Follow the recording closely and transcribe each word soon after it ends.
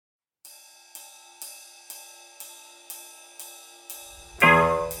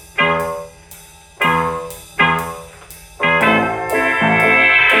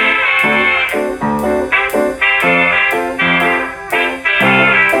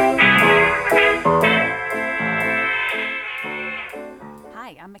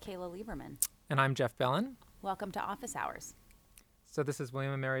Lieberman. And I'm Jeff Bellin. Welcome to Office Hours. So this is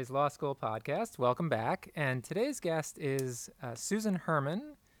William & Mary's Law School podcast. Welcome back. And today's guest is Susan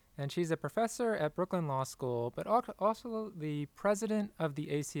Herman, and she's a professor at Brooklyn Law School, but also the president of the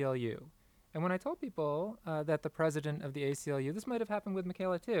ACLU. And when I told people that the president of the ACLU, this might have happened with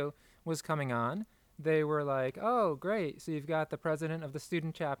Michaela too, was coming on, they were like, oh, great. So you've got the president of the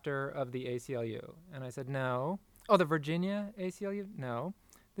student chapter of the ACLU. And I said, no. Oh, the Virginia ACLU? No.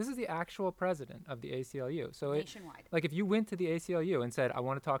 This is the actual president of the ACLU. So Nationwide. Like if you went to the ACLU and said, I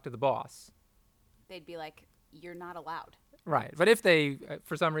want to talk to the boss. They'd be like, you're not allowed. Right. But if they,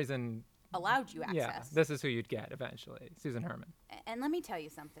 for some reason. Allowed you access. Yeah, this is who you'd get eventually, Susan Herman. And let me tell you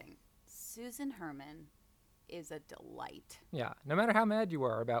something. Susan Herman is a delight. Yeah. No matter how mad you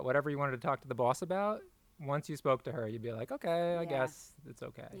were about whatever you wanted to talk to the boss about, once you spoke to her, you'd be like, okay, I guess it's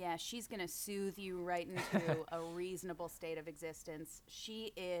okay. Yeah, she's going to soothe you right into a reasonable state of existence.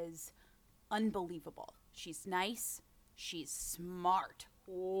 She is unbelievable. She's nice. She's smart.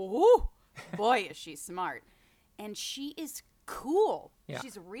 Ooh, boy, is she smart. And she is cool. Yeah.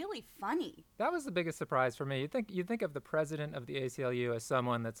 She's really funny. That was the biggest surprise for me. You think of the president of the ACLU as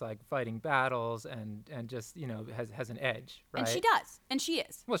someone that's like fighting battles and just, you know, has an edge, right? And she does. And she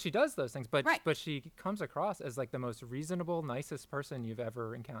is. Well, she does those things, but Right. but she comes across as like the most reasonable, nicest person you've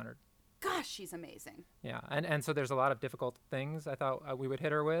ever encountered. Gosh, she's amazing. Yeah, and so there's a lot of difficult things I thought we would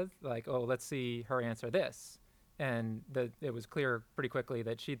hit her with, like, oh, let's see her answer this. And it was clear pretty quickly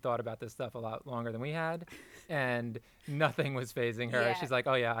that she'd thought about this stuff a lot longer than we had, and nothing was fazing her. Yeah. She's like,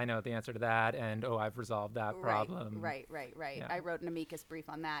 oh, yeah, I know the answer to that, and, oh, I've resolved that problem. Right. Yeah. I wrote an amicus brief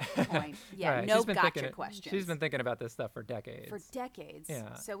on that point. Yeah, Right. no She's been gotcha questions. She's been thinking about this stuff for decades.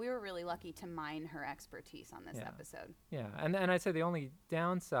 Yeah. So we were really lucky to mine her expertise on this Yeah. episode. Yeah, and I'd say the only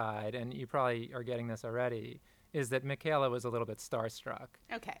downside, and you probably are getting this already, is that Michaela was a little bit starstruck.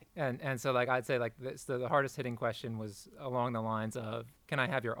 Okay. And so, like, I'd say, like, the hardest hitting question was along the lines of, can I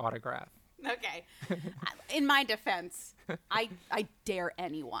have your autograph? Okay. In my defense, I dare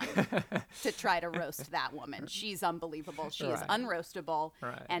anyone to try to roast that woman. She's unbelievable. She is Right. unroastable.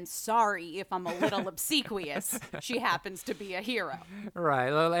 Right. And sorry if I'm a little obsequious. She happens to be a hero.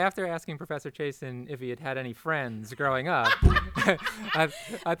 Right. Well, after asking Professor Chasen if he had had any friends growing up,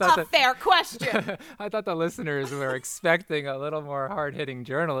 I thought A fair question. I thought the listeners were expecting a little more hard-hitting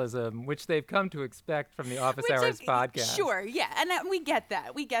journalism, which they've come to expect from the Office Hours podcast. Sure, yeah. And we get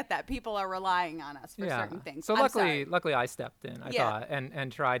that. We get that. People are relying on us for certain things. So I'm luckily sorry. I stepped in, I thought,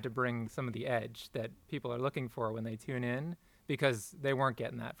 and tried to bring some of the edge that people are looking for when they tune in, because they weren't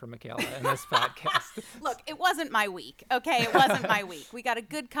getting that from Michaela in this podcast. Look, it wasn't my week, okay? It wasn't my week. We got a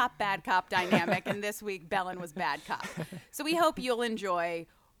good cop, bad cop dynamic, and this week Bellin was bad cop. So we hope you'll enjoy,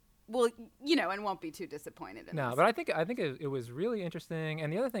 well, you know, and won't be too disappointed in No, this. but I think it was really interesting.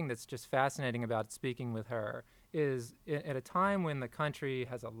 And the other thing that's just fascinating about speaking with her is at a time when the country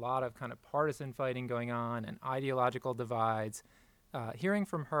has a lot of kind of partisan fighting going on and ideological divides, hearing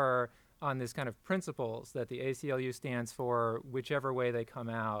from her on this kind of principles that the ACLU stands for, whichever way they come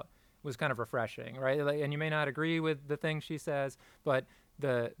out, was kind of refreshing, right? And you may not agree with the things she says, but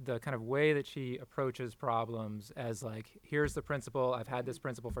the kind of way that she approaches problems as like, here's the principle, I've had this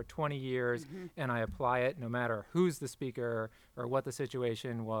principle for 20 years, and I apply it no matter who's the speaker or what the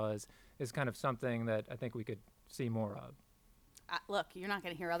situation was, is kind of something that I think we could see more of. Look, you're not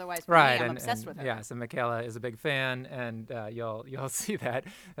going to hear otherwise from Right, me. I'm obsessed with her. Yeah, so Michaela is a big fan, and you'll see that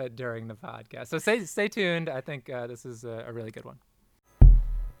during the podcast. So stay tuned. I think this is a really good one.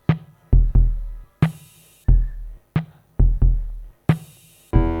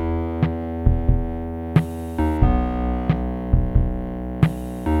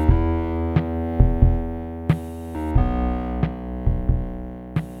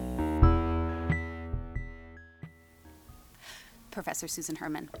 Professor Susan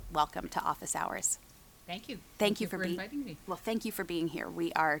Herman, welcome to Office Hours. Thank you. Thank you for inviting me. Well, thank you for being here.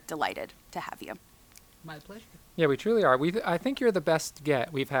 We are delighted to have you. My pleasure. Yeah, we truly are. I think you're the best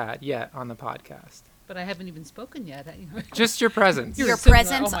get we've had yet on the podcast. But I haven't even spoken yet. Just your presence. You're Your assuming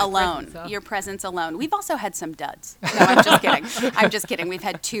presence my alone. presence, huh? Your presence alone. We've also had some duds. No, I'm just kidding. I'm just kidding. We've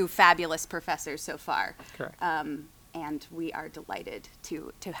had two fabulous professors so far. Correct. And we are delighted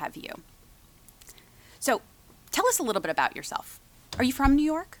to have you. So tell us a little bit about yourself. Are you from New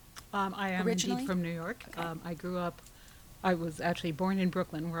York? I am Originally? indeed from New York. Okay. I was actually born in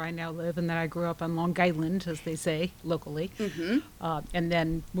Brooklyn, where I now live, and then I grew up on Long Island, as they say, locally. And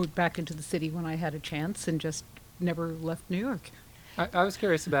then moved back into the city when I had a chance and just never left New York. I was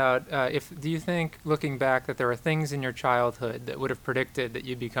curious about do you think, looking back, that there are things in your childhood that would have predicted that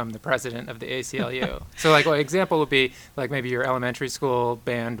you'd become the president of the ACLU? So, like, an example would be, like, maybe your elementary school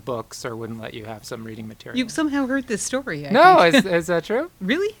banned books or wouldn't let you have some reading material. You've somehow heard this story. No, think. is that true?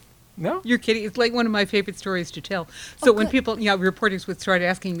 Really? No? You're kidding. It's like one of my favorite stories to tell. So when good. people, reporters would start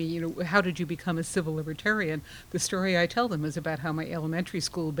asking me, how did you become a civil libertarian? The story I tell them is about how my elementary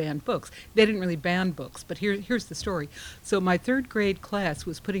school banned books. They didn't really ban books, but here's the story. So my third grade class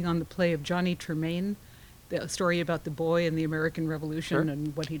was putting on the play of Johnny Tremaine, the story about the boy in the American Revolution Sure.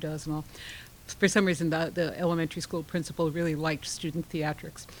 and what he does and all. For some reason, the elementary school principal really liked student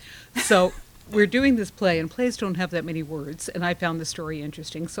theatrics. So we're doing this play, and plays don't have that many words, and I found the story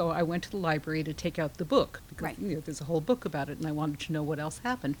interesting, so I went to the library to take out the book, because Right. there's a whole book about it, and I wanted to know what else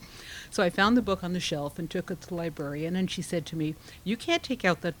happened. So I found the book on the shelf and took it to the librarian, and she said to me, "You can't take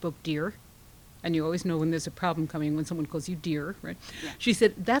out that book, dear." And you always know when there's a problem coming when someone calls you dear, right? Yeah. She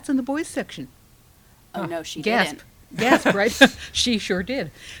said, "That's in the boys' section." Oh, no, she Gasp. didn't. Gasp, right? She sure did.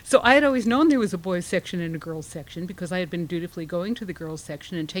 So I had always known there was a boys' section and a girls' section because I had been dutifully going to the girls'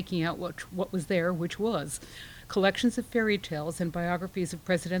 section and taking out what was there, which was collections of fairy tales and biographies of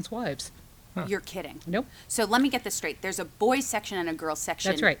presidents' wives. You're kidding. Nope. So let me get this straight. There's a boys section and a girls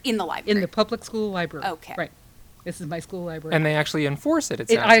section That's right. in the library. In the public school library. Okay. Right. This is my school library. And they actually enforce it, it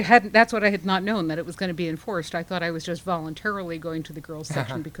sounds I like. hadn't. That's what I had not known, that it was going to be enforced. I thought I was just voluntarily going to the girls'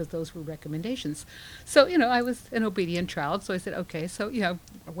 section because those were recommendations. So, I was an obedient child. So I said, okay. So,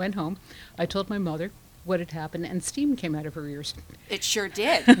 I went home. I told my mother what had happened, and steam came out of her ears. It sure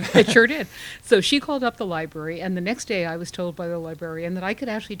did. It sure did. So she called up the library, and the next day I was told by the librarian that I could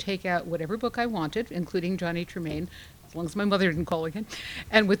actually take out whatever book I wanted, including Johnny Tremaine, as long as my mother didn't call again.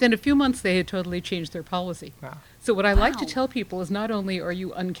 And within a few months, they had totally changed their policy. Wow. So what I like to Wow. tell people is not only are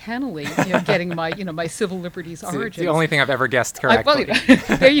you uncannily getting my my civil liberties It's origins. the only thing I've ever guessed well, correctly.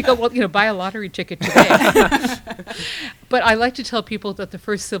 there you go. Well, buy a lottery ticket today. But I like to tell people that the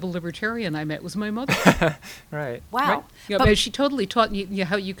first civil libertarian I met was my mother. Right. Wow. Right? But- She totally taught me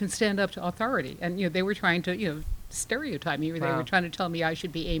how you can stand up to authority. And they were trying to stereotype me. They Wow. were trying to tell me I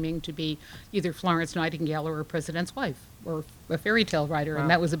should be aiming to be either Florence Nightingale or a president's wife or a fairy tale writer, Wow. and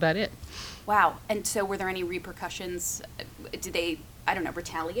that was about it. Wow. And so were there any repercussions? Did they, I don't know,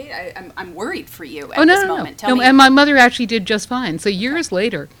 retaliate? I'm worried for you at this moment. Tell me. And my mother actually did just fine. So years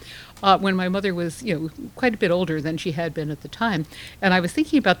later, when my mother was, quite a bit older than she had been at the time, and I was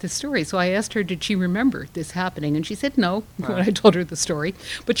thinking about this story, so I asked her, did she remember this happening? And she said no, when I told her the story.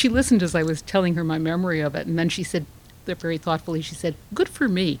 But she listened as I was telling her my memory of it, and then she said, very thoughtfully, she said, "Good for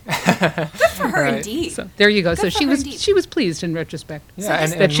me." Good for her, Right. indeed. So there you go. Good So for she her was indeed. she was pleased in retrospect. Yeah,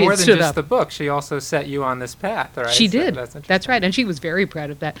 and that she more had than stood just up. the book, she also set you on this path, right? She So did. That's That's interesting. right, and she was very proud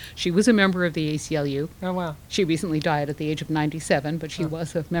of that. She was a member of the ACLU. Oh, wow. She recently died at the age of 97, but she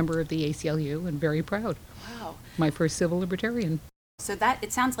was a member of the ACLU and very proud. Wow. My first civil libertarian. So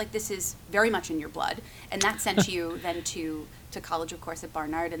it sounds like this is very much in your blood, and that sent you then to college, of course, at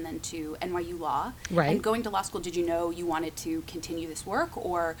Barnard, and then to NYU Law. Right. And going to law school, did you know you wanted to continue this work,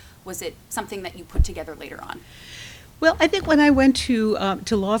 or was it something that you put together later on? Well, I think when I went to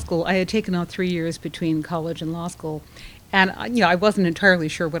law school, I had taken out 3 years between college and law school. And, I wasn't entirely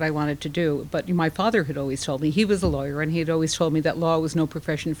sure what I wanted to do, but my father had always told me, he was a lawyer, and he had always told me that law was no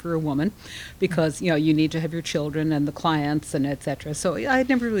profession for a woman because, you need to have your children and the clients and et cetera. So I had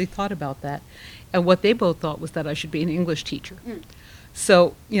never really thought about that. And what they both thought was that I should be an English teacher.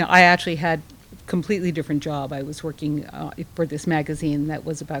 So, I actually had completely different job. I was working for this magazine that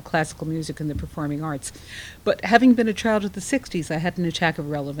was about classical music and the performing arts. But having been a child of the 60s, I had an attack of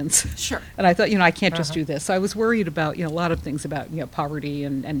relevance. Sure. And I thought, I can't just do this. So I was worried about, a lot of things about, poverty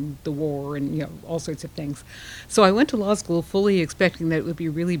and the war and, all sorts of things. So I went to law school fully expecting that it would be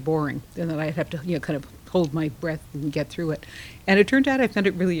really boring and that I'd have to, kind of hold my breath and get through it. And it turned out I found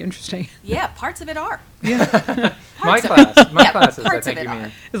it really interesting. Yeah, parts of it are. My Parts of class, my Yeah, classes, I parts of think it you are.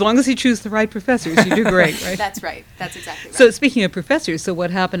 mean. As long as you choose the right professors, you do great, right? That's right. That's exactly right. So speaking of professors, so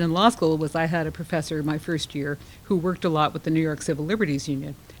what happened in law school was I had a professor my first year who worked a lot with the New York Civil Liberties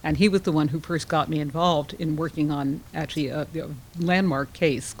Union, and he was the one who first got me involved in working on actually a landmark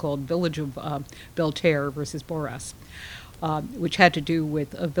case called Village of Belterre versus Boras, which had to do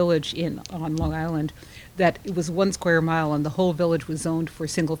with a village on Long Island that it was 1 square mile and the whole village was zoned for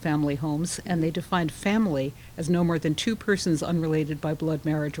single-family homes, and they defined family as no more than 2 persons unrelated by blood,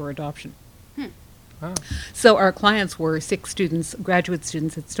 marriage, or adoption. Wow. So our clients were 6 students, graduate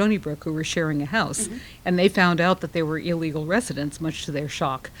students at Stony Brook, who were sharing a house, and they found out that they were illegal residents, much to their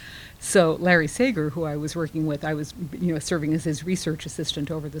shock. So Larry Sager, who I was working with, I was, serving as his research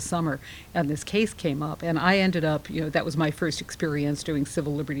assistant over the summer, and this case came up, and I ended up, that was my first experience doing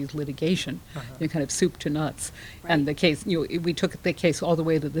civil liberties litigation, kind of soup to nuts. Right. And the case, we took the case all the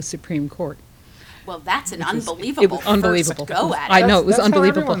way to the Supreme Court. Well, that's an It was unbelievable unbelievable. first go at it. I know, it was That's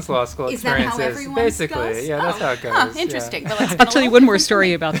unbelievable. How everyone's law school Is that how experience is. everyone's Basically, goes? yeah, that's Oh, how it goes. huh, yeah. interesting. Well, let's I'll tell you one more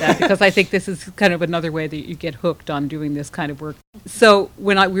story about that, because I think this is kind of another way that you get hooked on doing this kind of work. So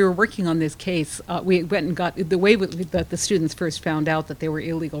when we were working on this case, we went and got, the way that the students first found out that they were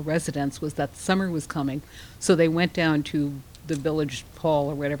illegal residents was that summer was coming. So they went down to the village hall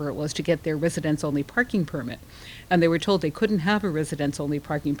or whatever it was to get their residence-only parking permit. And they were told they couldn't have a residence-only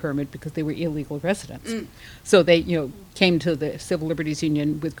parking permit because they were illegal residents. So they, came to the Civil Liberties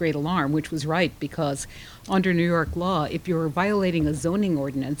Union with great alarm, which was right, because under New York law, if you're violating a zoning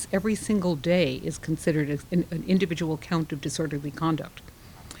ordinance, every single day is considered an individual count of disorderly conduct.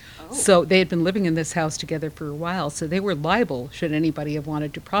 So they had been living in this house together for a while, so they were liable, should anybody have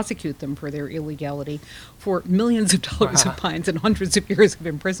wanted to prosecute them for their illegality, for millions of dollars of fines and hundreds of years of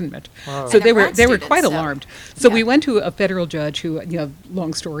imprisonment. Wow. So And they a were grad they were student, quite so- alarmed. So Yeah. we went to a federal judge who,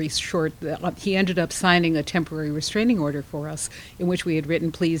 long story short, he ended up signing a temporary restraining order for us, in which we had written,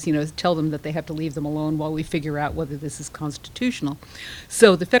 please, tell them that they have to leave them alone while we figure out whether this is constitutional.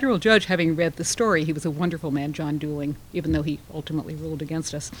 So the federal judge, having read the story, he was a wonderful man, John Dooling, even though he ultimately ruled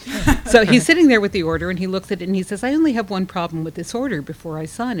against us. So he's sitting there with the order, and he looks at it and he says, I only have one problem with this order before I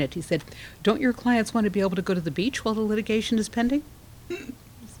sign it. He said, don't your clients want to be able to go to the beach while the litigation is pending?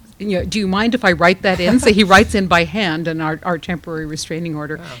 Do you mind if I write that in? So he writes in by hand in our temporary restraining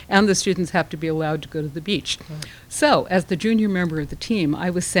order, and the students have to be allowed to go to the beach. So, as the junior member of the team,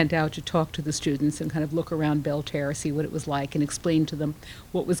 I was sent out to talk to the students and kind of look around Belle Terre, see what it was like, and explain to them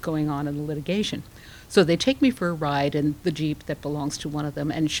what was going on in the litigation. So they take me for a ride in the Jeep that belongs to one of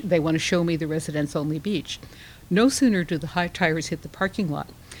them, and they want to show me the residence-only beach. No sooner do the high tires hit the parking lot,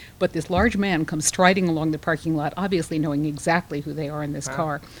 but this large man comes striding along the parking lot, obviously knowing exactly who they are in this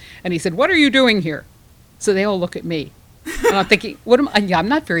car. And he said, what are you doing here? So they all look at me. And I'm thinking, I'm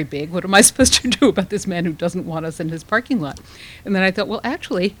not very big. What am I supposed to do about this man who doesn't want us in his parking lot? And then I thought, well,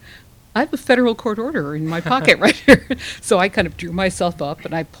 actually, I have a federal court order in my pocket right here. So I kind of drew myself up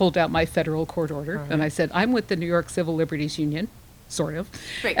and I pulled out my federal court order and I said, I'm with the New York Civil Liberties Union, sort of.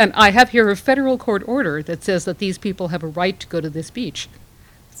 Right. And I have here a federal court order that says that these people have a right to go to this beach.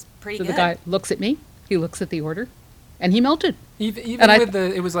 It's pretty So good. the guy looks at me, he looks at the order, and he melted. Even And I- with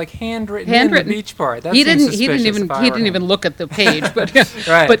it was like handwritten, Handwritten. in the beach part. That He seems didn't suspicious even if I he were didn't him. even look at the page, but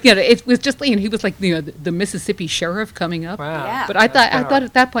Right. but it was just he was like the Mississippi sheriff coming up. Wow. Yeah. But I That's thought power.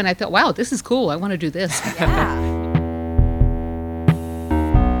 at that point I thought, wow, this is cool. I want to do this. Yeah.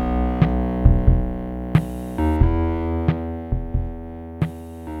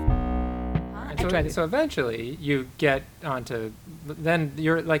 And tried it. so eventually you get onto, then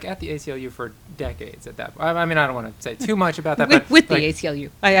you're like at the ACLU for decades at that point. I mean, I don't want to say too much about that, but with the like, ACLU.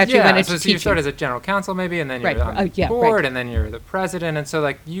 I actually yeah, went into so you teaching. start as a general counsel maybe, and then you're Right. on the Yeah, right. board, and then you're the president, and so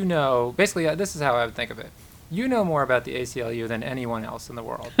like basically this is how I would think of it. You know more about the ACLU than anyone else in the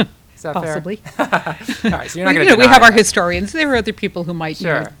world. Is that Possibly. fair? All right, so you're not Well, going to we have our that. historians. There are other people who might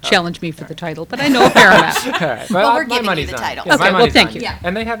Sure. challenge me for the title, but I know a fair amount. All right, Well, we're my giving you money's the on title. Yeah, my Okay, well, money's thank on you. Yeah.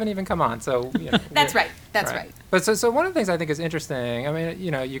 And they haven't even come on, so That's right. That's right. But so one of the things I think is interesting. I mean,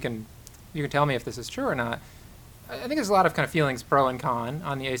 you can tell me if this is true or not. I think there's a lot of kind of feelings pro and con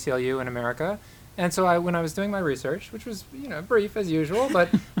on the ACLU in America. And so when I was doing my research, which was brief as usual, but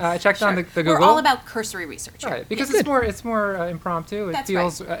I checked on the Google. We're all about cursory research. Right, because Yeah. it's more impromptu. It That's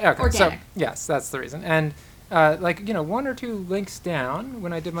feels right. Okay. So Organic. yes, that's the reason. And one or two links down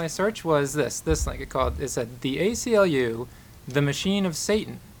when I did my search was this link. It said the ACLU, the machine of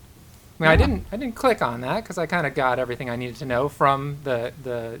Satan. I mean, I didn't click on that because I kind of got everything I needed to know from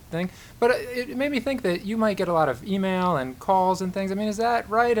the thing. But it made me think that you might get a lot of email and calls and things. I mean, is that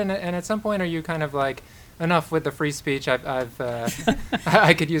right? And at some point, are you kind of like, enough with the free speech?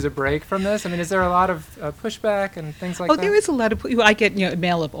 I could use a break from this. I mean, is there a lot of pushback and things like that? There is a lot of. I get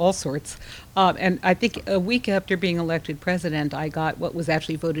mail of all sorts, and I think a week after being elected president, I got what was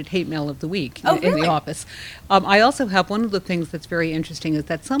actually voted hate mail of the week Oh, in really? the office. I also have one of the things that's very interesting is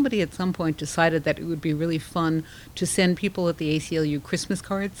that somebody at some point decided that it would be really fun to send people at the ACLU Christmas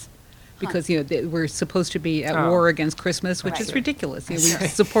cards. because we're supposed to be at Oh. war against Christmas, which Right. is ridiculous. We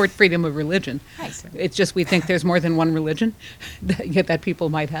support freedom of religion. Right. It's just we think there's more than one religion that people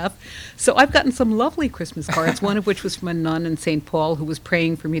might have. So I've gotten some lovely Christmas cards, one of which was from a nun in St. Paul who was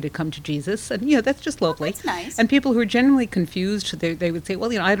praying for me to come to Jesus. And, that's just lovely. That's nice. And people who are generally confused, they would say,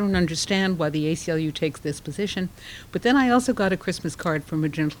 well, I don't understand why the ACLU takes this position. But then I also got a Christmas card from a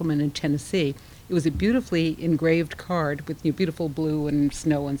gentleman in Tennessee. It was a beautifully engraved card with beautiful blue and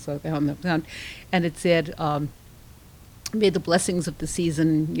snow and so on the front. And it said, may the blessings of the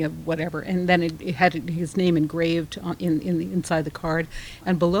season, whatever. And then it had his name engraved inside the card.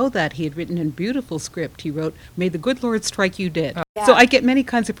 And below that, he had written in beautiful script, he wrote, may the good Lord strike you dead. So Yeah. I get many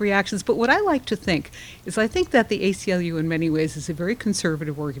kinds of reactions. But what I like to think is I think that the ACLU in many ways is a very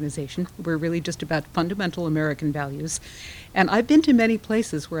conservative organization. We're really just about fundamental American values. And I've been to many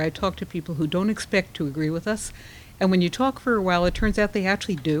places where I talk to people who don't expect to agree with us. And when you talk for a while, it turns out they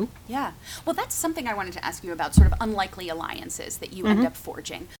actually do. Yeah. Well, that's something I wanted to ask you about, sort of unlikely alliances that you end up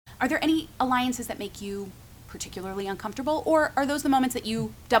forging. Are there any alliances that make you particularly uncomfortable, or are those the moments that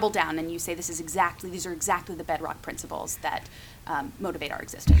you double down and you say these are exactly the bedrock principles that motivate our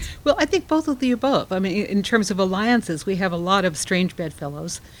existence? Well, I think both of the above. I mean, in terms of alliances, we have a lot of strange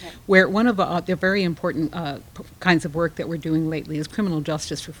bedfellows, Right. where one of the very important kinds of work that we're doing lately is criminal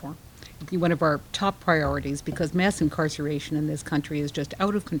justice reform. One of our top priorities, because mass incarceration in this country is just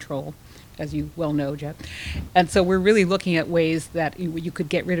out of control, as you well know, Jeff. And so we're really looking at ways that you could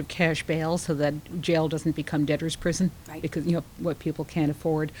get rid of cash bail so that jail doesn't become debtor's prison, Right. because what people can't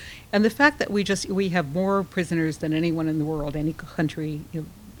afford. And the fact that we have more prisoners than anyone in the world, any country,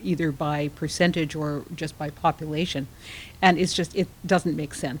 either by percentage or just by population. And it doesn't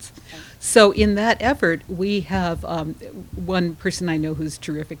make sense. So in that effort, we have one person I know who's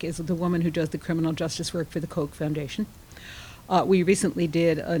terrific is the woman who does the criminal justice work for the Koch Foundation. We recently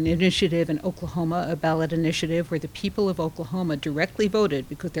did an initiative in Oklahoma, a ballot initiative, where the people of Oklahoma directly voted,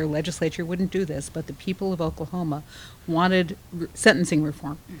 because their legislature wouldn't do this, but the people of Oklahoma wanted sentencing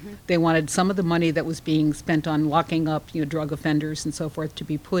reform. They wanted some of the money that was being spent on locking up drug offenders and so forth to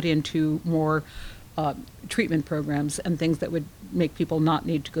be put into more treatment programs and things that would make people not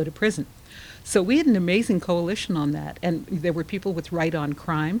need to go to prison. So we had an amazing coalition on that, and there were people with Right on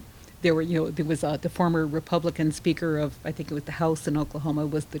Crime. There was the former Republican Speaker of, I think it was the House in Oklahoma,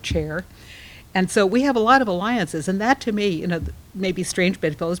 was the chair. And so we have a lot of alliances, and that to me, may be strange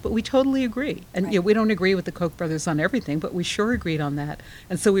bedfellows, but we totally agree. And Right. we don't agree with the Koch brothers on everything, but we sure agreed on that.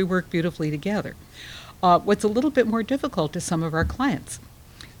 And so we work beautifully together. What's a little bit more difficult is some of our clients.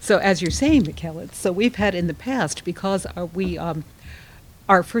 So as you're saying, Michaela, so we've had in the past, because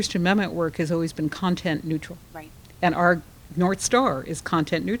our First Amendment work has always been content neutral. Right. And our North Star is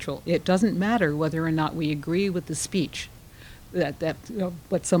content neutral. It doesn't matter whether or not we agree with the speech that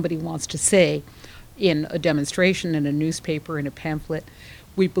what somebody wants to say in a demonstration, in a newspaper, in a pamphlet.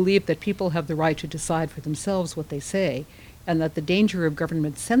 We believe that people have the right to decide for themselves what they say, and that the danger of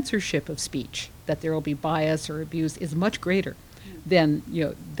government censorship of speech, that there will be bias or abuse, is much greater than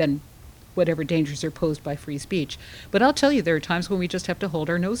whatever dangers are posed by free speech. But I'll tell you, there are times when we just have to hold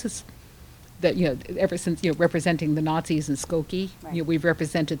our noses. That ever since representing the Nazis in Skokie, Right. we've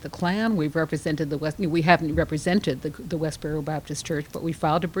represented the Klan, we've represented the West. We haven't represented the Westboro Baptist Church, but we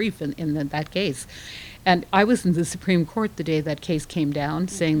filed a brief in that case. And I was in the Supreme Court the day that case came down,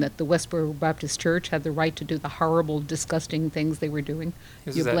 saying that the Westboro Baptist Church had the right to do the horrible, disgusting things they were doing.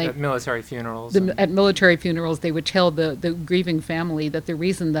 This You is at blame- military funerals. and- at military funerals, they would tell the grieving family that the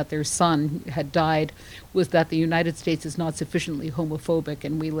reason that their son had died was that the United States is not sufficiently homophobic,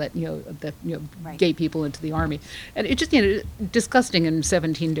 and we let Right. gay people into the army, and it just disgusting in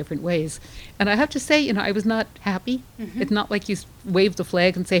 17 different ways. And I have to say, I was not happy. It's not like you wave the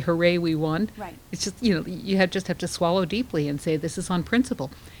flag and say, "Hooray, we won." Right. It's just you just have to swallow deeply and say this is on principle.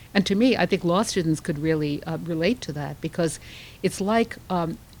 And to me, I think law students could really relate to that, because it's like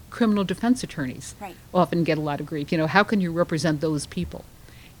criminal defense attorneys Right. often get a lot of grief. How can you represent those people?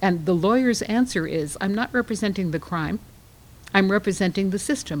 And the lawyer's answer is, I'm not representing the crime. I'm representing the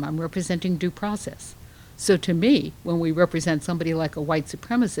system. I'm representing due process. So to me, when we represent somebody like a white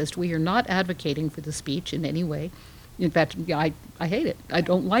supremacist, we are not advocating for the speech in any way. In fact, I hate it. I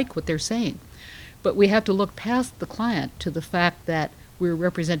don't like what they're saying. But we have to look past the client to the fact that we're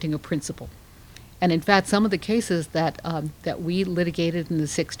representing a principle. And in fact, some of the cases that we litigated in the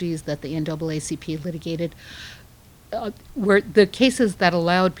 60s, that the NAACP litigated, were the cases that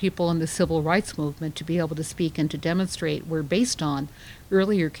allowed people in the civil rights movement to be able to speak and to demonstrate were based on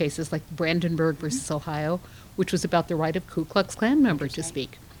earlier cases like Brandenburg versus Ohio, which was about the right of Ku Klux Klan member to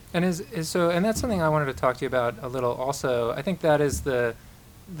speak. And and that's something I wanted to talk to you about a little also. I think that is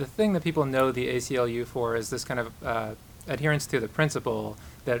the thing that people know the ACLU for is this kind of adherence to the principle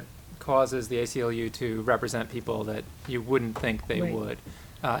that causes the ACLU to represent people that you wouldn't think they Right. would.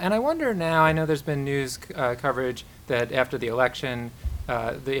 And I wonder now, I know there's been news coverage that after the election,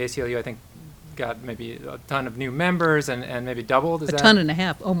 the ACLU, I think, got maybe a ton of new members and maybe doubled. Is A that ton and a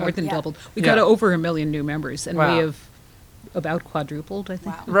half, more than Yeah. doubled. We Yeah. got over 1 million new members, and Wow. we have about quadrupled, I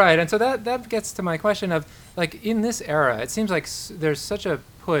think. Wow. Right, and so that gets to my question of, like, in this era, it seems like there's such a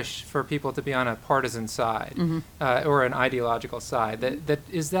push for people to be on a partisan side or an ideological side. That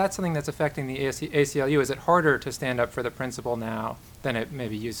is that something that's affecting the ACLU? Is it harder to stand up for the principle now than it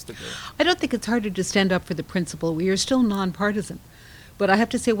maybe used to be? I don't think it's harder to stand up for the principle. We are still nonpartisan. But I have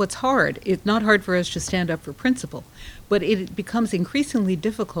to say what's hard, it's not hard for us to stand up for principle, but it becomes increasingly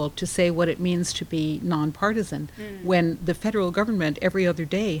difficult to say what it means to be nonpartisan when the federal government every other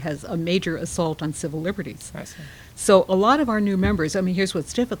day has a major assault on civil liberties. I see. So a lot of our new members, I mean, here's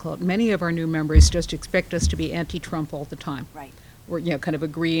what's difficult. Many of our new members just expect us to be anti-Trump all the time. Right. We're, kind of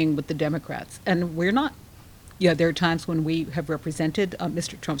agreeing with the Democrats, and we're not. Yeah, there are times when we have represented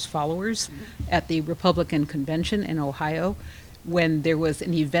Mr. Trump's followers at the Republican convention in Ohio, when there was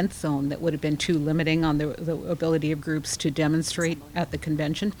an event zone that would have been too limiting on the ability of groups to demonstrate at the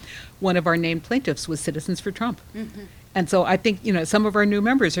convention. One of our named plaintiffs was Citizens for Trump. And so I think, some of our new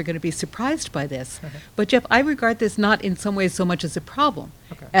members are going to be surprised by this. But Jeff, I regard this not in some ways so much as a problem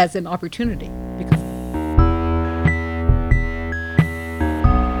Okay. as an opportunity. Because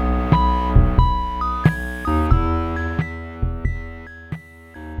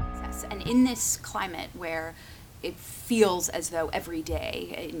Yes. And in this climate where it feels as though every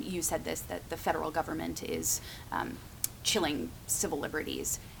day, and you said this, that the federal government is chilling civil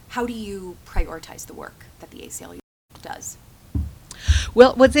liberties, how do you prioritize the work that the ACLU does?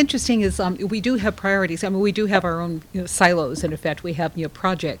 Well, what's interesting is we do have priorities. I mean, we do have our own silos, in effect. We have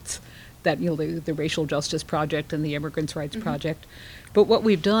projects that, the Racial Justice Project and the Immigrants' Rights Project. But what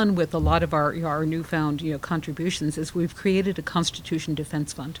we've done with a lot of our newfound contributions is we've created a Constitution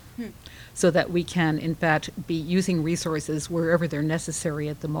Defense Fund so that we can, in fact, be using resources wherever they're necessary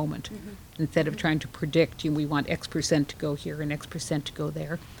at the moment. Instead of trying to predict, we want X percent to go here and X percent to go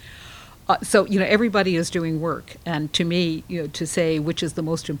there. So, everybody is doing work. And to me, to say which is the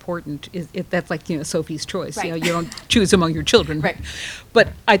most important, that's like, Sophie's choice. Right. You don't choose among your children. Right.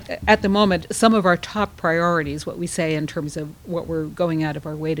 But at the moment, some of our top priorities, what we say in terms of what we're going out of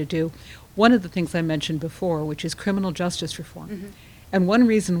our way to do, one of the things I mentioned before, which is criminal justice reform. And one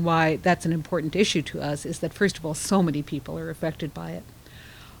reason why that's an important issue to us is that, first of all, so many people are affected by it.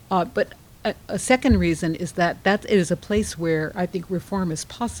 But a second reason is that it is a place where I think reform is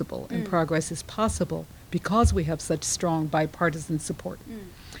possible and progress is possible because we have such strong bipartisan support.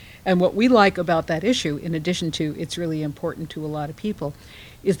 And what we like about that issue, in addition to it's really important to a lot of people,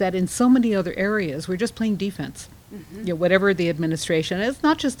 is that in so many other areas we're just playing defense. Whatever the administration, and it's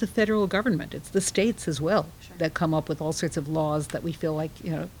not just the federal government, it's the states as well that come up with all sorts of laws that we feel like,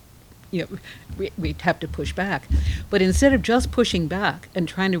 we have to push back. But instead of just pushing back and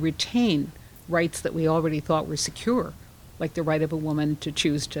trying to retain rights that we already thought were secure, like the right of a woman to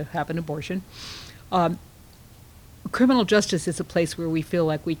choose to have an abortion, criminal justice is a place where we feel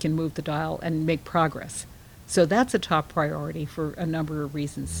like we can move the dial and make progress. So that's a top priority for a number of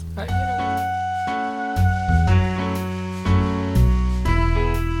reasons.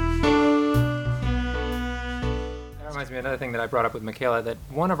 That reminds me of another thing that I brought up with Michaela, that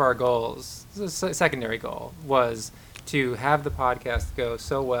one of our goals, this is a secondary goal, was to have the podcast go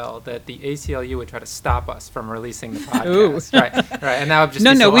so well that the ACLU would try to stop us from releasing the podcast. Right, and that would just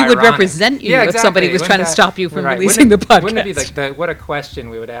be so we would ironic. represent you Yeah, if somebody was Wouldn't trying to that- stop you from right. releasing the podcast. Wouldn't it be like what a question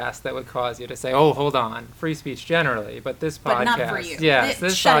we would ask that would cause you to say, "Oh, hold on, free speech generally, but this podcast, But not for you. yes,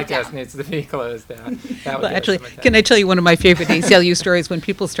 this Shut it podcast down." needs to be closed down." That would Well, get actually, some attention. can I tell you one of my favorite ACLU stories when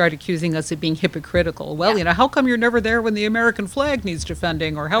people start accusing us of being hypocritical? Well, Yeah. how come you're never there when the American flag needs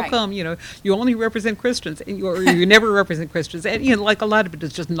defending? Or how Right. come, you only represent Christians or you never represent Christians? And, like a lot of it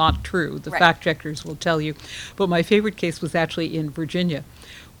is just not true. The Right. fact checkers will tell you. But my favorite case was actually in Virginia,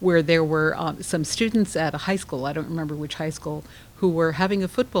 where there were some students at a high school, I don't remember which high school, who were having a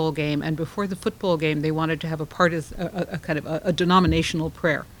football game, and before the football game, they wanted to have a kind of a denominational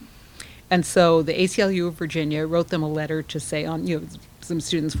prayer. And so the ACLU of Virginia wrote them a letter to say, some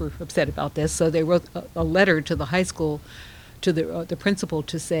students were upset about this, so they wrote a letter to the high school, to the principal,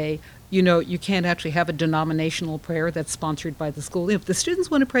 to say, you can't actually have a denominational prayer that's sponsored by the school. If the students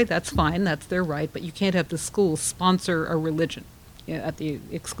want to pray, that's fine, that's their right, but you can't have the school sponsor a religion. at the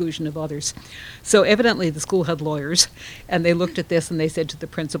exclusion of others. So evidently the school had lawyers, and they looked at this and they said to the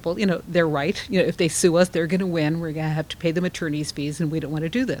principal, they're right. If they sue us, they're going to win. We're going to have to pay them attorney's fees, and we don't want to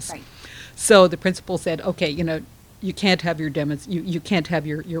do this. Right. So the principal said, okay, you can't have you can't have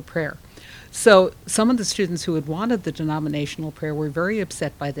your prayer. So some of the students who had wanted the denominational prayer were very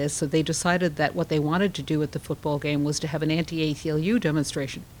upset by this, so they decided that what they wanted to do at the football game was to have an anti-ACLU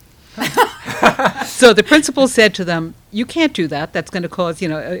demonstration. So the principal said to them, "You can't do that. That's going to cause,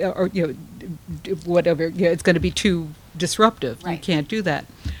 whatever. It's going to be too disruptive. You Right. can't do that."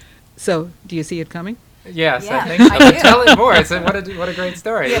 So, do you see it coming? Yes, Yeah, I think so. I do. Tell it more. What a great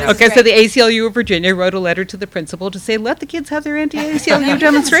story. Yeah, Yeah. That's Okay, so great. the ACLU of Virginia wrote a letter to the principal to say, "Let the kids have their anti-ACLU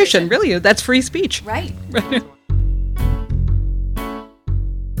demonstration. Really, that's free speech." Right.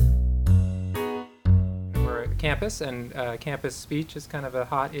 We're at campus, and campus speech is kind of a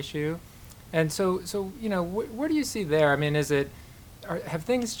hot issue. And so where do you see there? I mean, have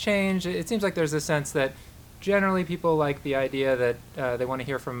things changed? It seems like there's a sense that generally people like the idea that they want to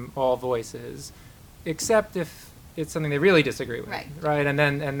hear from all voices, except if it's something they really disagree with, Right. And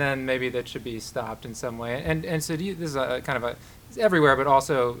then maybe that should be stopped in some way. And so this is a kind of it's everywhere, but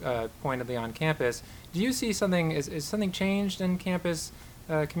also pointedly on campus. Do you see something? Is something changed in campus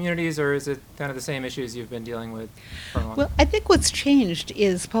communities, or is it kind of the same issues you've been dealing with for a long time? Well, I think what's changed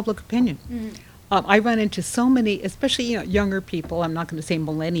is public opinion. I run into so many, especially younger people. I'm not going to say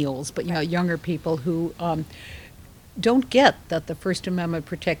millennials, but younger people who don't get that the First Amendment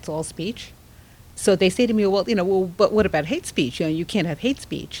protects all speech. So they say to me, well, but what about hate speech? You can't have hate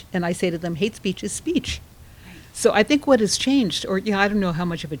speech. And I say to them, hate speech is speech. So I think what has changed, or I don't know how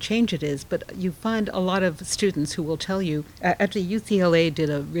much of a change it is, but you find a lot of students who will tell you, actually UCLA did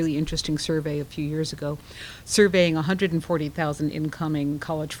a really interesting survey a few years ago, surveying 140,000 incoming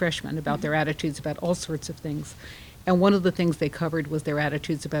college freshmen about their attitudes about all sorts of things. And one of the things they covered was their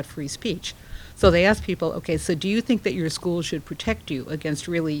attitudes about free speech. So they asked people, okay, so do you think that your school should protect you against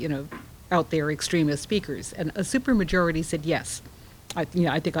really, out there extremist speakers? And a supermajority said yes. I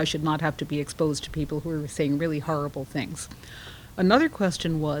think I should not have to be exposed to people who are saying really horrible things. Another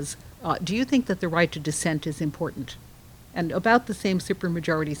question was, do you think that the right to dissent is important? And about the same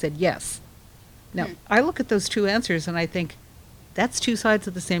supermajority said yes. Now, I look at those two answers and I think that's two sides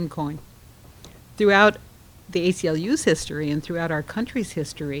of the same coin. Throughout the ACLU's history and throughout our country's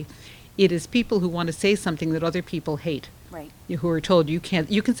history, it is people who want to say something that other people hate. Right. Who are told you can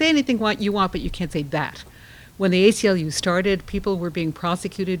say anything you want, but you can't say that. When the ACLU started, people were being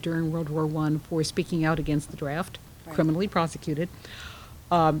prosecuted during World War I for speaking out against the draft, Right. criminally prosecuted.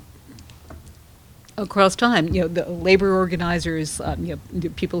 Across time, the labor organizers,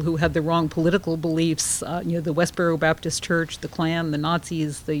 the people who had the wrong political beliefs, the Westboro Baptist Church, the Klan, the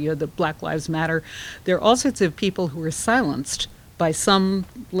Nazis, the Black Lives Matter. There are all sorts of people who were silenced by some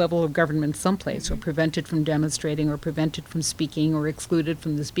level of government someplace, or prevented from demonstrating, or prevented from speaking, or excluded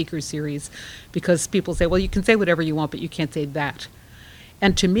from the speaker series, because people say, well, you can say whatever you want, but you can't say that.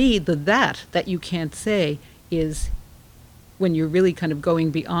 And to me, that you can't say is when you're really kind of going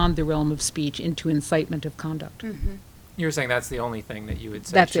beyond the realm of speech into incitement of conduct. You're saying that's the only thing that you would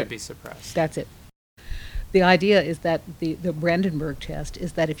say That's should it. be suppressed. That's it. The idea is that the Brandenburg test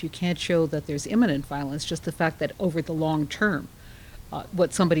is that if you can't show that there's imminent violence, just the fact that over the long term,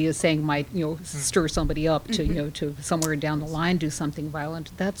 what somebody is saying might, stir somebody up to, to somewhere down the line do something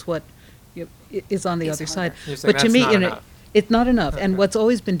violent. That's what is on the It's other side. You're saying But to that's me, not enough. it's not enough. And Okay. what's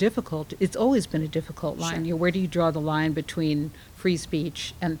always been difficult, it's always been a difficult line. Sure. Where do you draw the line between free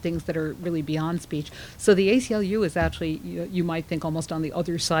speech and things that are really beyond speech? So the ACLU is actually, you might think, almost on the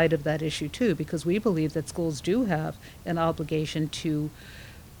other side of that issue too, because we believe that schools do have an obligation to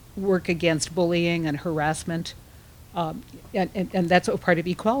work against bullying and harassment, and that's a part of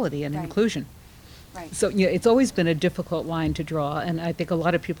equality and Right. inclusion. Right. So it's always been a difficult line to draw, and I think a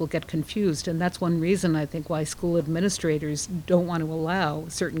lot of people get confused, and that's one reason I think why school administrators don't want to allow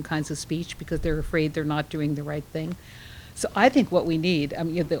certain kinds of speech, because they're afraid they're not doing the right thing. So I think what we need,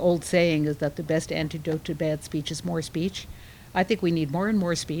 the old saying is that the best antidote to bad speech is more speech. I think we need more and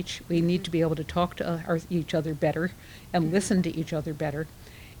more speech. We need to be able to talk to each other better and listen to each other better.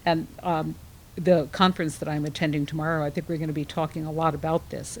 And the conference that I'm attending tomorrow, I think we're going to be talking a lot about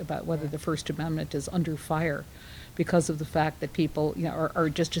this, about whether the First Amendment is under fire because of the fact that people are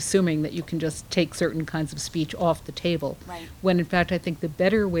just assuming that you can just take certain kinds of speech off the table. Right. When in fact I think the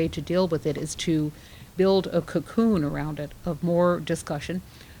better way to deal with it is to build a cocoon around it of more discussion.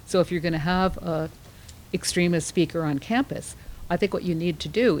 So if you're going to have a extremist speaker on campus, I think what you need to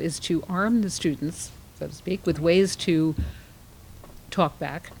do is to arm the students, so to speak, with ways to talk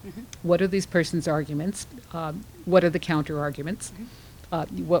back. What are these person's arguments? What are the counter arguments?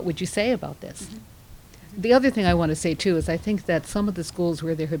 What would you say about this? The other thing I want to say, too, is I think that some of the schools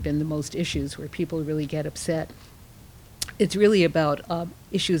where there have been the most issues, where people really get upset, it's really about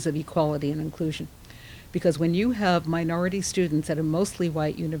issues of equality and inclusion. Because when you have minority students at a mostly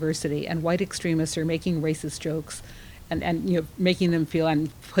white university and white extremists are making racist jokes and making them feel, and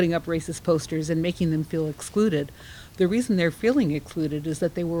putting up racist posters and making them feel excluded, the reason they're feeling excluded is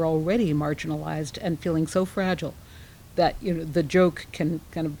that they were already marginalized and feeling so fragile that the joke can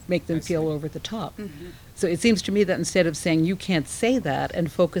kind of make them feel over the top. So it seems to me that instead of saying you can't say that and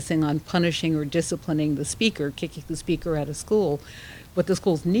focusing on punishing or disciplining the speaker, kicking the speaker out of school, what the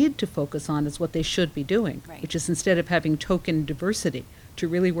schools need to focus on is what they should be doing, Right. which is instead of having token diversity, to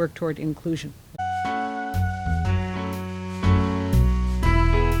really work toward inclusion.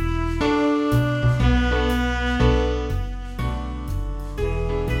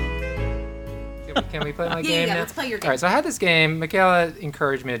 Can we play my Yeah, game yeah, now? let's play your All right, game. so I had this game. Michaela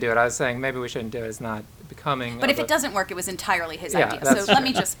encouraged me to do it. I was saying maybe we shouldn't do it. It's not becoming. But of if a- it doesn't work, it was entirely his Yeah, idea. that's So let true.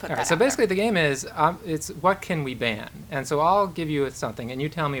 me just put All that right, so out there. basically the game is it's what can we ban? And so I'll give you something, and you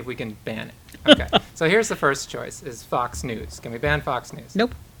tell me if we can ban it. Okay. So here's the first choice: is Fox News. Can we ban Fox News?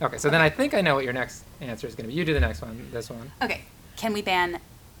 Nope. Okay. So then I think I know what your next answer is going to be. You do the next one. This one. Okay, can we ban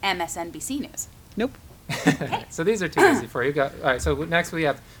MSNBC News? Nope. So these are too easy for you. All right. So next we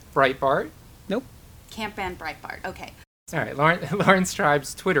have Breitbart. Nope. Can't ban Breitbart. Okay. All right. Lawrence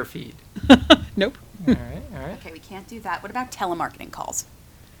Tribe's Twitter feed. Nope. All right. All right. Okay, we can't do that. What about telemarketing calls?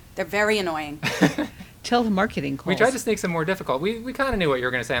 They're very annoying. Telemarketing calls. We tried to sneak some more difficult. We kind of knew what you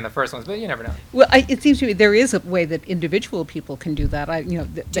were going to say on the first ones, but you never know. Well, it seems to me there is a way that individual people can do that. That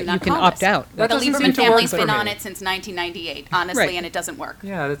Do you not can call opt us. out. That The doesn't Lieberman seem to work family's for been me. on it since 1998, honestly, Right. and it doesn't work.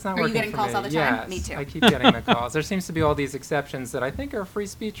 Yeah, that's not Are you working getting for calls me. all the time? Yes, Me too. I keep getting the calls. There seems to be all these exceptions that I think are free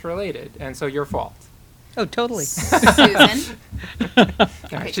speech related, and so your fault. Oh, totally. Susan? All Okay,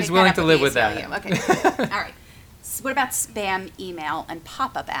 right, take she's that willing up to with live the with that. ACLU. Okay. All right. What about spam email and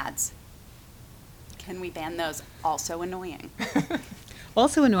pop-up ads? Can we ban those? Also annoying.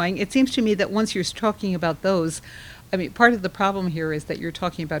 Also annoying. It seems to me that once you're talking about those, I mean, part of the problem here is that you're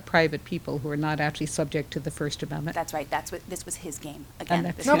talking about private people who are not actually subject to the First Amendment. That's right. This was his game. Again,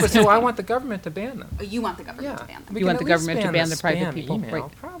 that's- this No, was but his so I game. want the government to ban them. Oh, you want the government Yeah, to ban them. we You can want the at least government to ban the private spam people, email.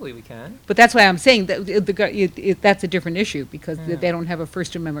 right. Probably we can. But that's why I'm saying that that's a different issue, because they don't have a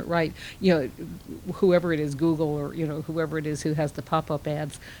First Amendment right. Whoever it is, Google or whoever it is who has the pop-up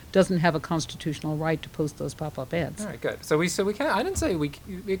ads, doesn't have a constitutional right to post those pop-up ads. All right, good. So we can. I didn't say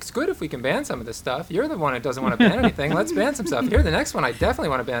it's good if we can ban some of this stuff. You're the one who doesn't want to ban anything. Let's ban some stuff. Here, the next one I definitely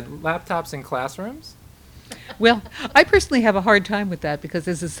want to ban: laptops in classrooms. Well, I personally have a hard time with that, because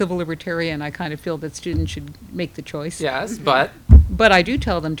as a civil libertarian, I kind of feel that students should make the choice. Yes, but But I do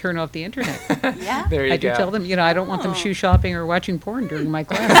tell them turn off the internet. Yeah. there you I do go. tell them, I don't want them Oh. shoe shopping or watching porn during my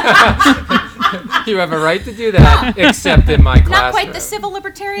class. You have a right to do that, except in my classroom. Not quite the civil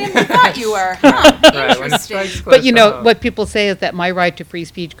libertarian we thought you were. Huh, Right, when it interesting. strikes But close to home. what people say is that my right to free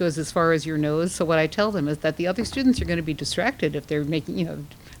speech goes as far as your nose. So what I tell them is that the other students are going to be distracted if they're making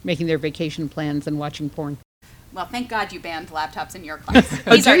their vacation plans and watching porn. Well, thank God you banned laptops in your class.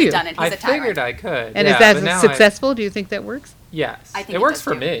 Oh, He's do already you? done it. He's I a tyrant. figured I could. And yeah, is but now that successful? Do you think that works? Yes, I think it works does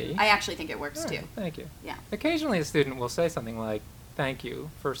for too. me. I actually think it works All right, too. Thank you. Yeah. Occasionally, a student will say something like, "Thank you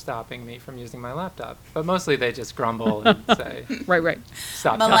for stopping me from using my laptop," but mostly they just grumble and say, Right.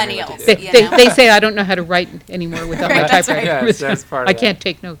 "Stop telling me what to Millennials. do." Yeah. They say I don't know how to write anymore without my Right, that's typewriter. right. Yes, that's part of I that. can't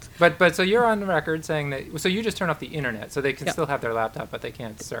take notes. But so you're on the record saying that. So you just turn off the internet, so they can Yeah. still have their laptop, but they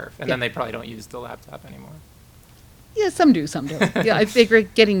can't surf, and Yeah. then they probably don't use the laptop anymore. Yeah, some do, some don't. Yeah, I figure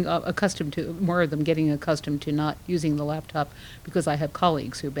more of them getting accustomed to not using the laptop, because I have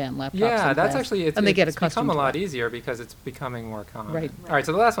colleagues who ban laptops. Yeah, in that's class, actually and they get it's accustomed become a to lot that. easier because it's becoming more common. Right. All right.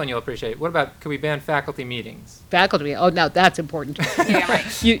 So the last one you'll appreciate. What about could we ban faculty meetings? Faculty. Oh, now that's important. Yeah,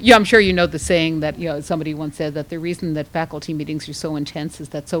 right. I'm sure you know the saying that somebody once said that the reason that faculty meetings are so intense is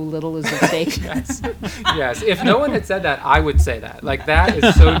that so little is at stake. Yes. Yes. If no one had said that, I would say that. Like that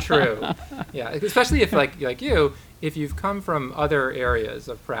is so true. Yeah. Especially if like you, if you've come from other areas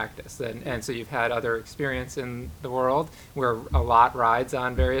of practice and so you've had other experience in the world where a lot rides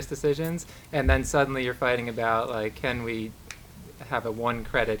on various decisions, and then suddenly you're fighting about like, can we have a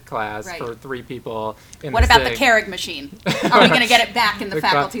 1-credit class Right. for 3 people. In What this about the thing. Keurig machine? Are we going to get it back in the The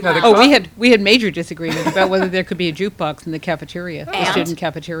faculty no, the lounge? Oh, we had major disagreement about whether there could be a jukebox in the cafeteria, the And? student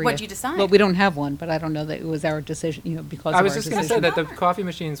cafeteria. What'd you decide? Well, we don't have one, but I don't know that it was our decision, because I of was our just going to decision. say that the coffee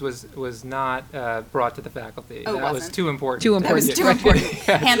machines was not brought to the faculty. Oh, that was wasn't? too important. Too That was important. too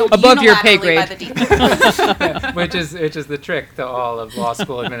important. Handled Above your pay unilaterally by the dean. which is the trick to all of law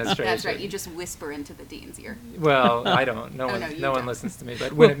school administration. That's right. You just whisper into the dean's ear. Well, I don't. No Oh, one. no, you No one don't. listens to me.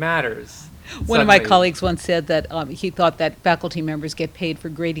 But when it matters, One of my suddenly- colleagues once said that he thought that faculty members get paid for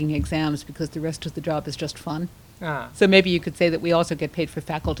grading exams because the rest of the job is just fun. Ah, So maybe you could say that we also get paid for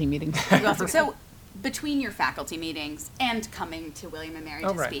faculty meetings. So between your faculty meetings and coming to William and Mary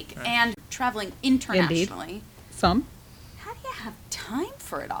Oh, to right, speak right. and traveling internationally, Some. how do you have time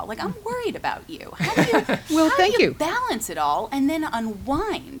for it all? Like, I'm worried about you. How do you, Well, how thank do you. balance it all and then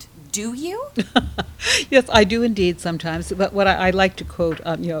unwind? Do you? Yes, I do indeed sometimes. But what I like to quote,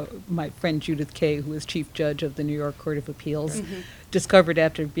 my friend Judith Kay, who was chief judge of the New York Court of Appeals, discovered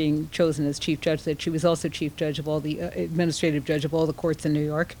after being chosen as chief judge that she was also chief judge of all the administrative judge of all the courts in New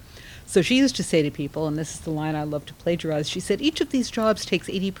York. So she used to say to people, and this is the line I love to plagiarize, she said, each of these jobs takes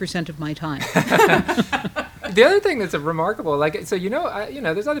 80% of my time. the other thing that's remarkable, so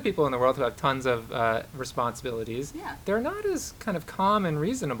there's other people in the world who have tons of responsibilities. Yeah. They're not as kind of calm and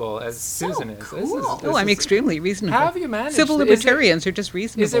reasonable as So Susan is. cool. Oh, I'm extremely reasonable. How have you managed? Civil Is it- libertarians are just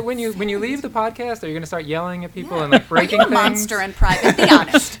reasonable. Is it when you leave the podcast? Are you going to start yelling at people Yeah. and like breaking Are you a things? monster in private? Be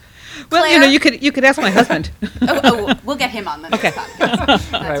honest. Well, Claire? you could ask my husband. Oh, we'll get him on the next podcast.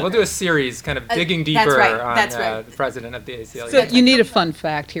 That's Right, we'll okay. do a series kind of digging that's deeper right, on that's right. the president of the ACLU. So you need a fun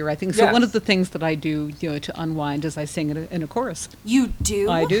fact here, I think. So one Yes. of the things that I do, to unwind is I sing in a chorus. You do?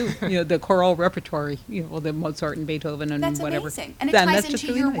 I do. The choral repertory, the Mozart and Beethoven and That's whatever. amazing. And it Then ties that's into just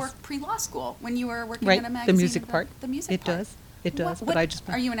really your nice. work pre-law school when you were working Right, in a the magazine. music part. The music It part. does. It does. What, But I just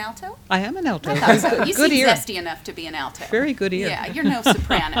Are you an alto? I am an alto. I thought so. You Good seem ear. zesty enough to be an alto. Very good ear. Yeah, you're no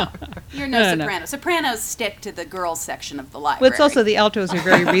soprano. You're no No, no. soprano. Sopranos stick to the girls section of the library. Well, it's also the altos are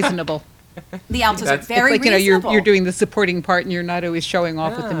very reasonable. the altos are That's- very It's like, reasonable. you're doing the supporting part and you're not always showing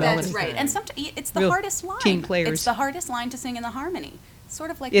off with the Ah. melody. That's right. And it's the Real hardest line. team players. It's the hardest line to sing in the harmony. Sort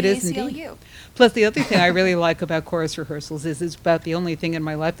of like It the is ACLU. indeed. Plus, the other thing I really like about chorus rehearsals is it's about the only thing in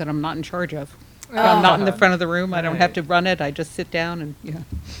my life that I'm not in charge of. I'm not in the front of the room. I don't have Right. to run it. I just sit down and,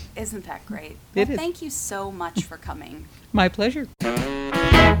 Isn't that great? It Well, is. thank you so much for coming. my pleasure.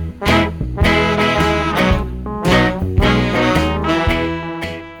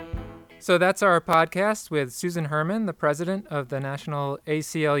 So that's our podcast with Susan Herman, the president of the National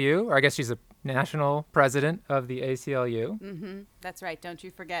ACLU, or I guess she's a national president of the ACLU, That's right. Don't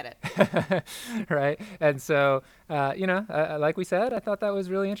you forget it. right? And so, like we said, I thought that was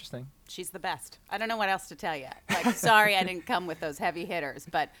really interesting. She's the best. I don't know what else to tell you. Like, sorry I didn't come with those heavy hitters,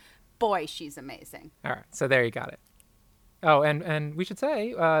 but boy, she's amazing. All right, so there you got it. Oh, and we should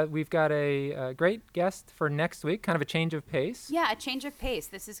say we've got a great guest for next week, kind of a change of pace. Yeah, a change of pace.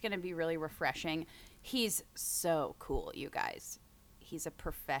 This is going to be really refreshing. He's so cool, you guys. He's a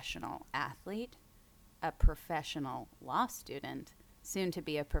professional athlete, a professional law student, soon to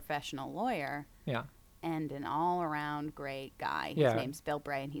be a professional lawyer, Yeah. and an all-around great guy. Yeah. His name's Bill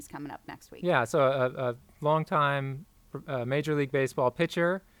Bray, and he's coming up next week. Yeah, so a longtime Major League Baseball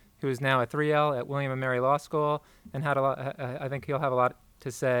pitcher who is now a 3L at William & Mary Law School and had a lot. I think he'll have a lot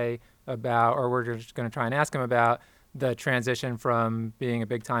to say about, or we're just going to try and ask him about, the transition from being a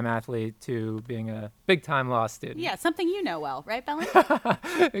big-time athlete to being a big-time law student. Yeah, something you know well, right, Belen?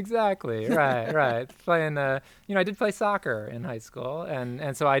 Exactly. Right. Playing, I did play soccer in high school,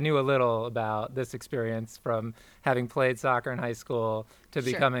 and so I knew a little about this experience from having played soccer in high school to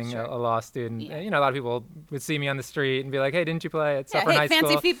Sure, becoming sure. a law student. Yeah. A lot of people would see me on the street and be like, "Hey, didn't you play at Yeah, Suffolk hey, High Fancy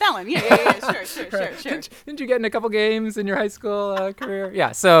School? Feet Belen. Yeah, sure. Right. Didn't you get in a couple games in your high school career?"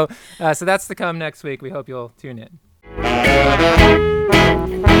 Yeah. So that's to come next week. We hope you'll tune in.